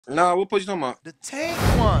Nah, what push you talking about? The Tank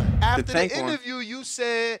one. The After the tank one. interview, you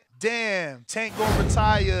said, "Damn, Tank gonna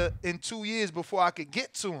retire in 2 years before I could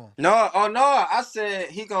get to him." No, oh no, I said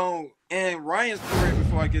he gonna end Ryan's career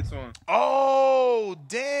before I get to him. Oh,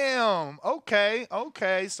 damn. Okay,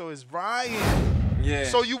 okay. So it's Ryan. Yeah.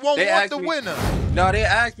 So you won't They want asked the me. winner. No, they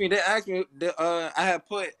asked me. I had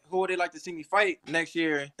put who would they like to see me fight next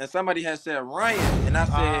year, and somebody had said Ryan, and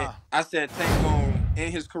Ah, I said Tank gonna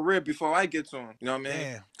end his career before I get to him. You know what I mean?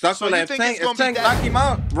 damn. Cause I So feel you like think it's If gonna be Tank that? knock him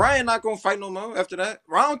out, Ryan not gonna fight no more after that.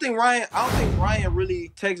 I don't think Ryan really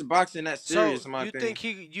takes boxing that So serious, in my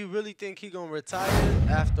opinion. you really think he gonna retire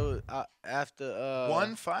after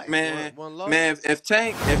One fight? Man, one loss? man, if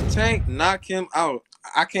Tank knock him out,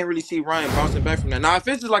 I can't really see Ryan bouncing back from that. Now, if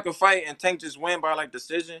it's just like a fight and Tank just win by like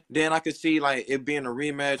decision, then I could see like it being a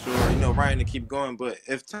rematch or Ryan to keep going. But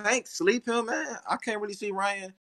if Tank sleep him, man, I can't really see Ryan